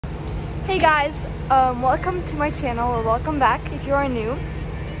Hey guys, welcome to my channel, or welcome back if you are new.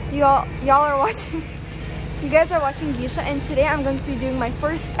 Y'all are watching, you guys are watching Gisha, and today I'm going to be doing my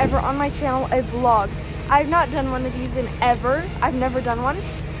first ever on my channel, a vlog. I've not done one of these in ever. I've never done one.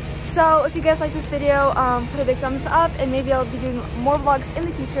 So if you guys like this video, put a big thumbs up, and maybe I'll be doing more vlogs in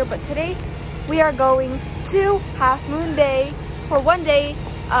the future. But today we are going to Half Moon Bay for one day.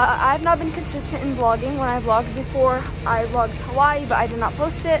 I've not been consistent in vlogging. When I vlogged before, I vlogged Hawaii, but I did not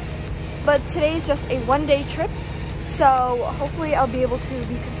post it. But today is just a one-day trip, so hopefully I'll be able to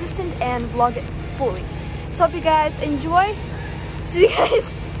be consistent and vlog it fully. So hope you guys enjoy. See you guys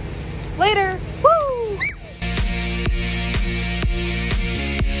later. Woo!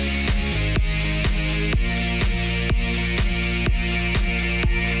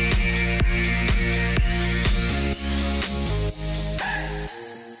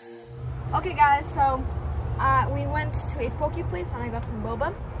 Okay guys, so we went to a poke place and I got some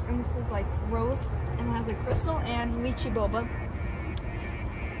boba. And this is like rose and it has a crystal and lychee boba.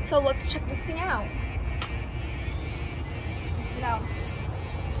 So let's check this thing out. Check it out.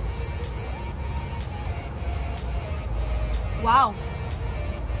 Wow.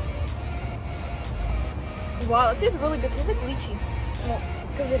 Wow, it tastes really good. It tastes like lychee. Well,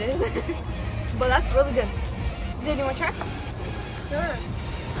 because it is. But that's really good. Did you want to try? Sure.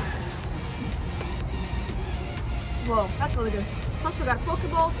 Whoa, that's really good. Plus we got a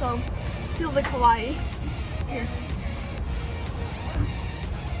Pokeball, so feels like Hawaii. Here.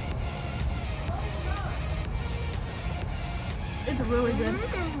 It's really good.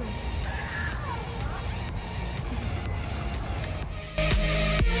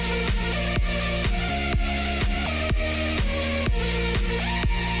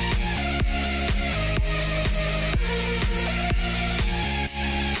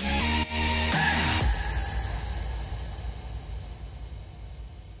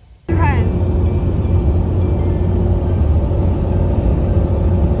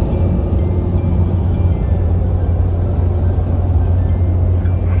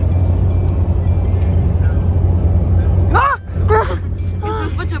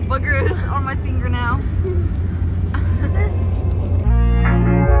 On my finger now.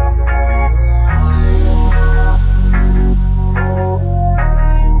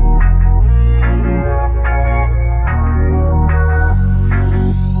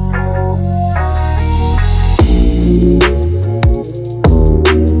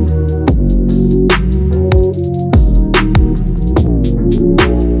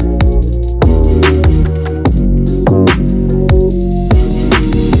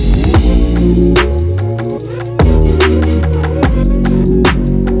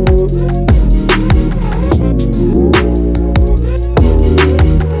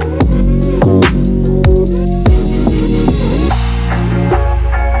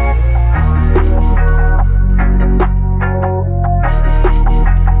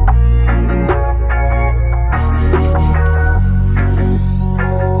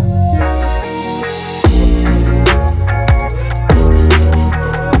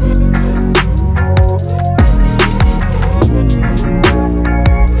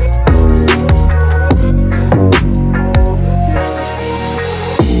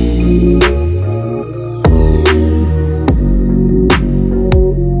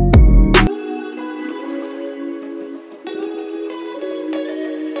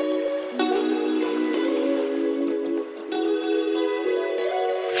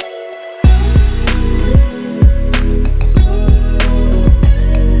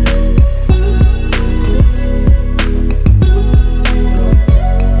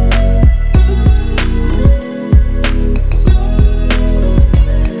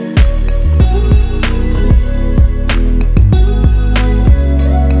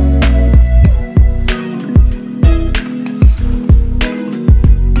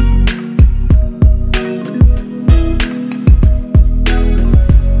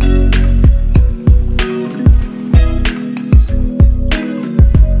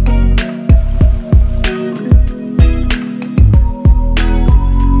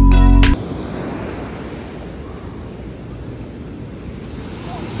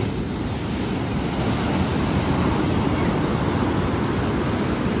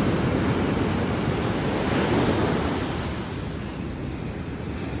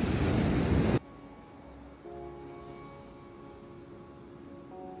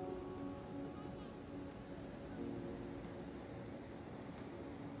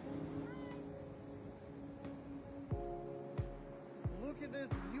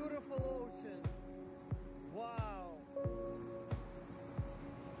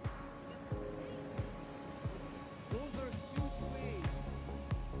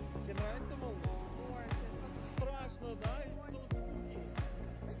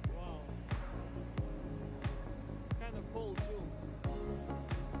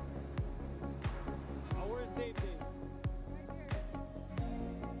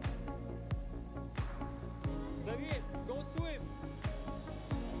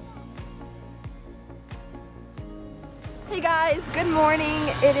 guys, good morning.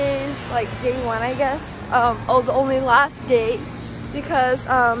 It is like day 1, I guess. The only last day because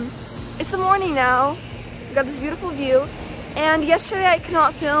it's the morning now. We got this beautiful view, and yesterday I could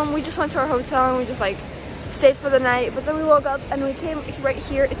not film. We just went to our hotel and we just like stayed for the night, but then we woke up and we came right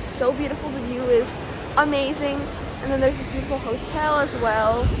here. It's so beautiful. The view is amazing, and then there's this beautiful hotel as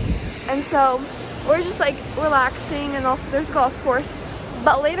well, and so we're just like relaxing, and also there's a golf course.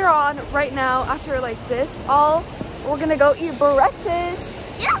 But later on, right now, after like this all, we're gonna go eat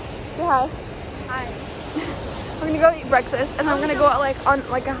breakfast. Yeah. Say hi. Hi. We're gonna go eat breakfast, and I'm gonna go out like on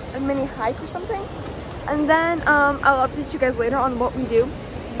like a mini hike or something, and then I'll update you guys later on what we do.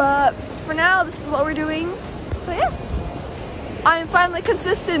 But for now, this is what we're doing. So yeah, I'm finally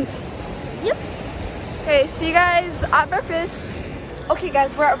consistent. Yep. Okay, see you guys at breakfast. Okay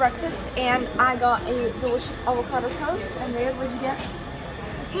guys, we're at breakfast, and I got a delicious avocado toast. And Dave, what'd you get?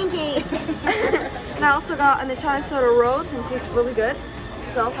 Pancakes. And I also got an Italian soda rose, and it tastes really good.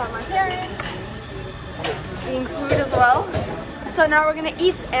 So I'll have my parents eating food as well. So now we're gonna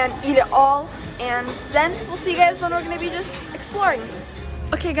eat and eat it all, and then we'll see you guys when we're gonna be just exploring.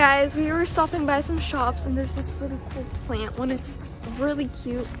 Okay guys, we were stopping by some shops, and there's this really cool plant one. It's really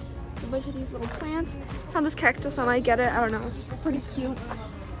cute. A bunch of these little plants. Found this cactus, I might get it. I don't know. It's pretty cute.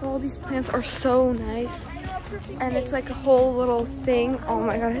 All these plants are so nice. And it's like a whole little thing. Oh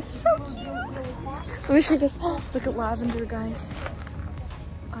my god, it's so cute. Let me show you this. Oh, look at lavender, guys.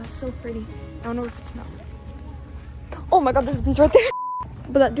 It's so pretty. I don't know if it smells. Oh my god, there's bees right there.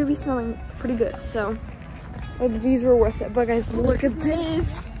 But that do be smelling pretty good. So the bees were worth it. But guys, look at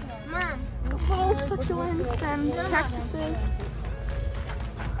this. Mom, little succulents and cactuses.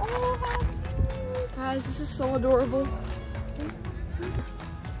 Oh, guys, this is so adorable.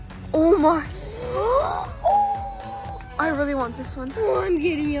 Oh my. Oh, I really want this one. Oh, I'm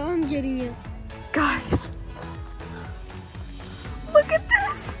getting you. I'm getting you. Guys, look at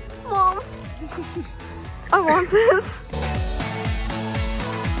this. Mom, I want this.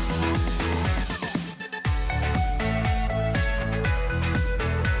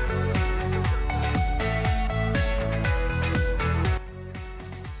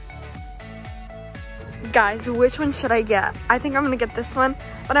 Guys, which one should I get? I think I'm gonna get this one,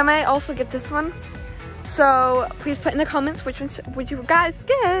 but I might also get this one. So please put in the comments which one would you guys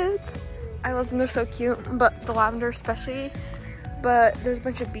get. I love them, they're so cute, but the lavender especially. But there's a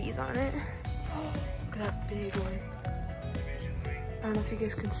bunch of bees on it. Look at that big one. I don't know if you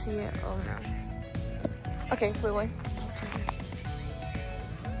guys can see it. Oh no. Okay, blue one.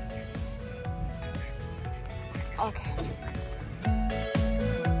 Okay.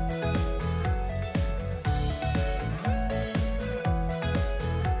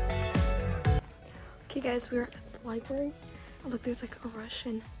 Okay guys, we're at the library. Oh, look, there's like a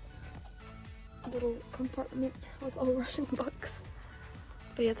Russian little compartment with all Russian books.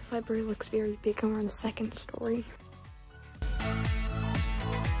 But yeah, this library looks very big, and we're on the 2nd story.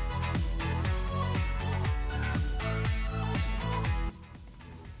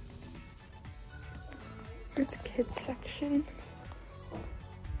 Here's the kids section.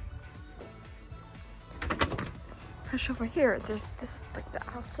 Push over here, there's this like the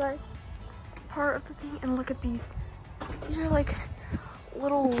outside part of the thing, and look at these. These are like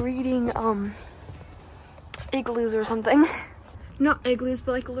little reading igloos or something. Not igloos,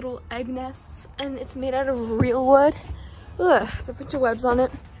 but like little egg nests, and it's made out of real wood. Ugh, there's a bunch of webs on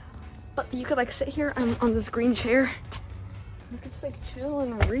it. But you could like sit here on this green chair. You could just like chill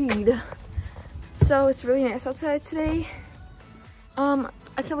and read. So it's really nice outside today. I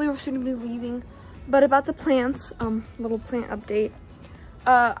can't believe we're soon to be leaving. But about the plants, little plant update.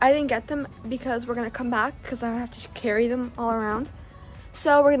 I didn't get them because we're gonna come back because I have to carry them all around.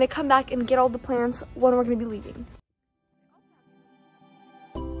 So we're gonna come back and get all the plants when we're gonna be leaving.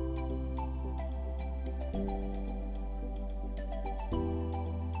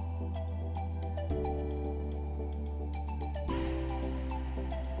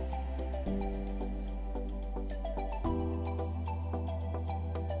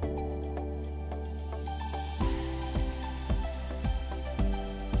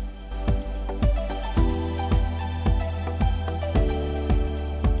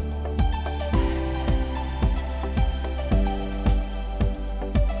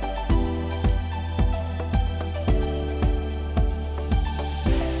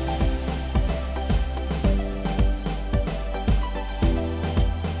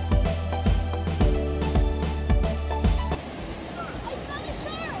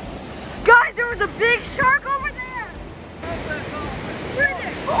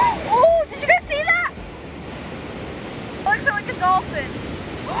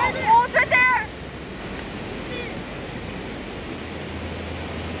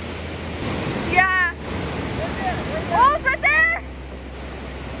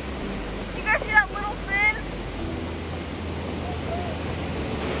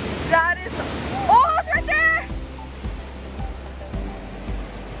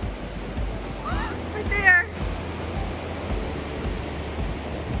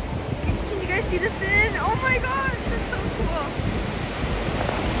 see the fin? Oh my gosh, that's so cool.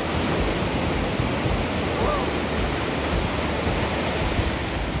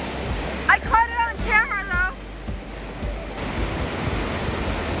 I caught it on camera though.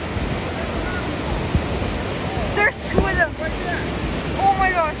 There's two of them. Oh my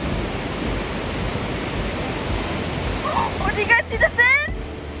gosh. Oh, do you guys see the fin?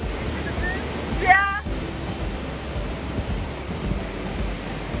 Yeah.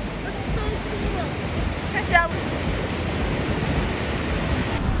 That's so cool. Check it out.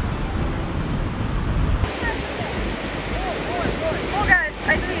 Oh guys,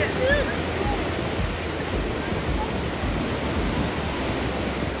 I see it.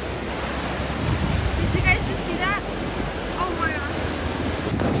 Did you guys just see that? Oh my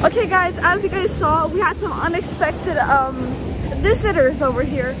gosh. Okay guys, as you guys saw, we had some unexpected visitors over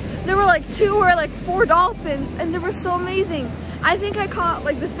here. There were like 2 or like 4 dolphins and they were so amazing. I think I caught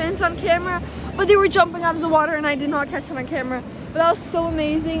like the fins on camera, but they were jumping out of the water and I did not catch it on camera. But that was so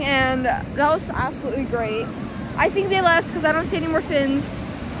amazing and that was absolutely great. I think they left because I don't see any more fins.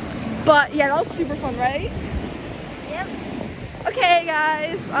 But yeah, that was super fun, right? Yep. Okay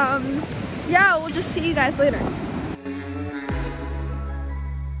guys, yeah, we'll just see you guys later.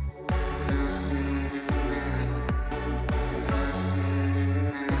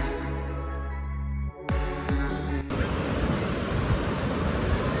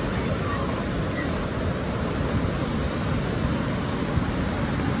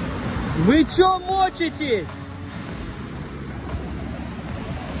 Вы чё мочитесь?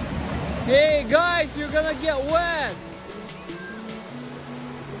 Hey guys, you're gonna get wet.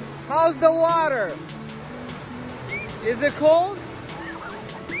 How's the water? Is it cold?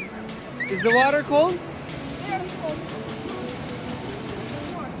 Is the water cold? Very cool.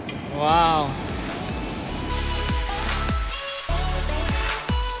 Wow.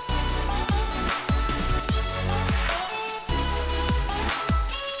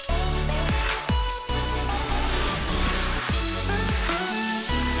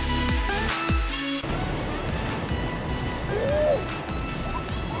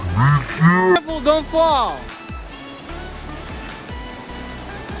 Careful, don't fall.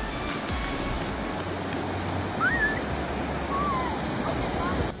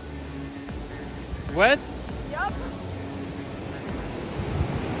 Wet? Yep.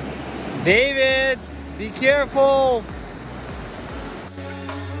 David, be careful.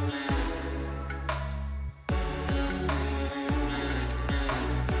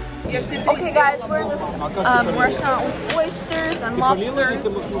 Okay guys, we're in this restaurant with oysters and lobsters,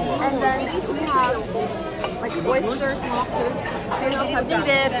 and then we have like oysters and lobsters, and we also have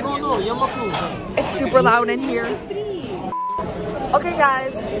David. It's super loud in here. Okay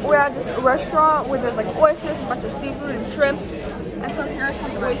guys, we're at this restaurant where there's like oysters, a bunch of seafood and shrimp, and so here are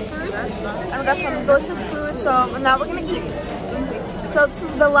some oysters, and we got some delicious food, so now we're gonna eat. So this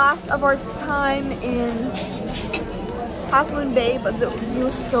is the last of our time in Half Moon Bay, but the view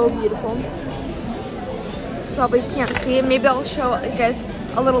is so beautiful. Probably can't see it. Maybe I'll show you guys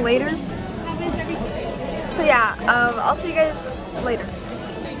a little later. So yeah, I'll see you guys later.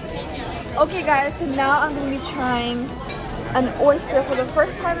 Okay guys, so now I'm gonna be trying an oyster for the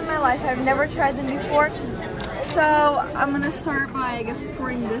first time in my life. I've never tried them before. So I'm gonna start by, I guess,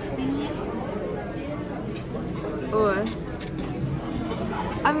 pouring this thingy. Ugh.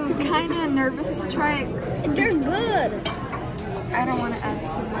 I'm kind of nervous to try it. They're good. I don't want to add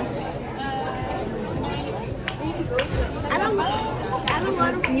too much. I don't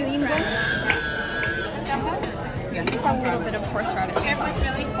want to. Can you eat this? Yeah, just a little bit of horseradish. It's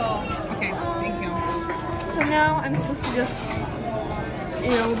really cool. Okay, thank you. So now I'm supposed to just,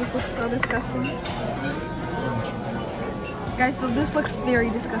 ew, this looks so disgusting. Guys, so this looks very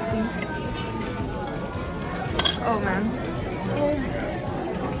disgusting. Oh man.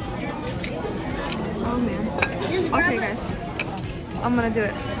 Oh man. Okay guys, I'm gonna do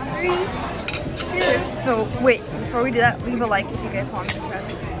it. 3, 2. So wait, before we do that, leave a like if you guys want to try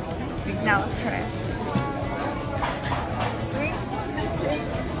this. Now let's try it. 3,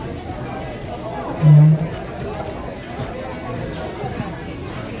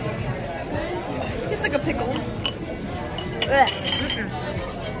 2. It's like a pickle.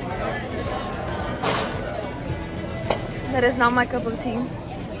 That is not my cup of tea.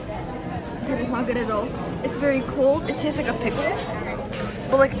 That is not good at all. It's very cold. It tastes like a pickle,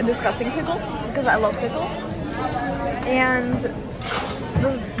 but like a disgusting pickle because I love pickles. And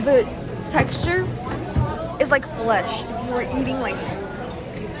the texture is like flesh. If you were eating like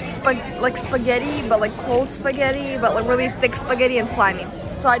spaghetti, but like cold spaghetti, but like really thick spaghetti and slimy.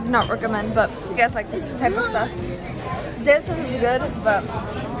 So I do not recommend. But if you guys like this type of stuff, this is good, but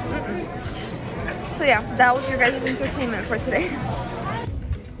So yeah, that was your guys' entertainment for today.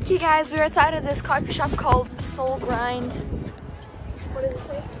 Okay guys, we're outside of this coffee shop called Soul Grind. What does it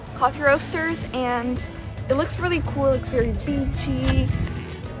say? Coffee roasters, and it looks really cool. It looks very beachy.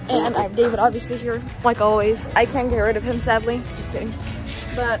 And I have David obviously here, like always. I can't get rid of him, sadly. Just kidding.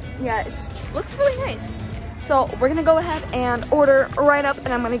 But yeah, it looks really nice. So we're gonna go ahead and order right up, and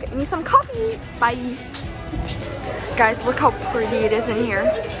I'm gonna get me some coffee. Bye. Guys, look how pretty it is in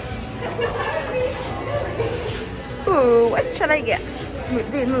here. Ooh, what should I get?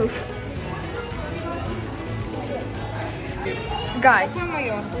 Dude, move. Guys,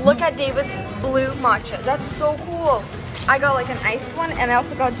 look at David's blue matcha. That's so cool. I got like an iced one, and I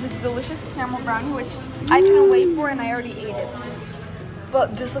also got this delicious caramel brownie, which I couldn't wait for, and I already ate it.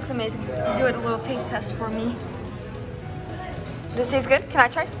 But this looks amazing. Do it a little taste test for me. Does it taste good? Can I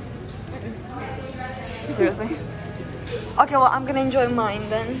try? Seriously? Okay, well, I'm gonna enjoy mine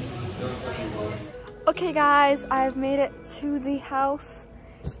then. Okay guys, I've made it to the house,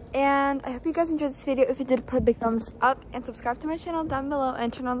 and I hope you guys enjoyed this video. If you did, put a big thumbs up and subscribe to my channel down below,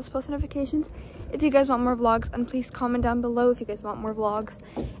 and turn on those post notifications if you guys want more vlogs, and please comment down below if you guys want more vlogs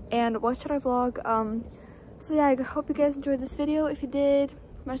and what should I vlog. So yeah, I hope you guys enjoyed this video. If you did,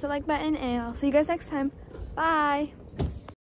 smash the like button, and I'll see you guys next time. Bye.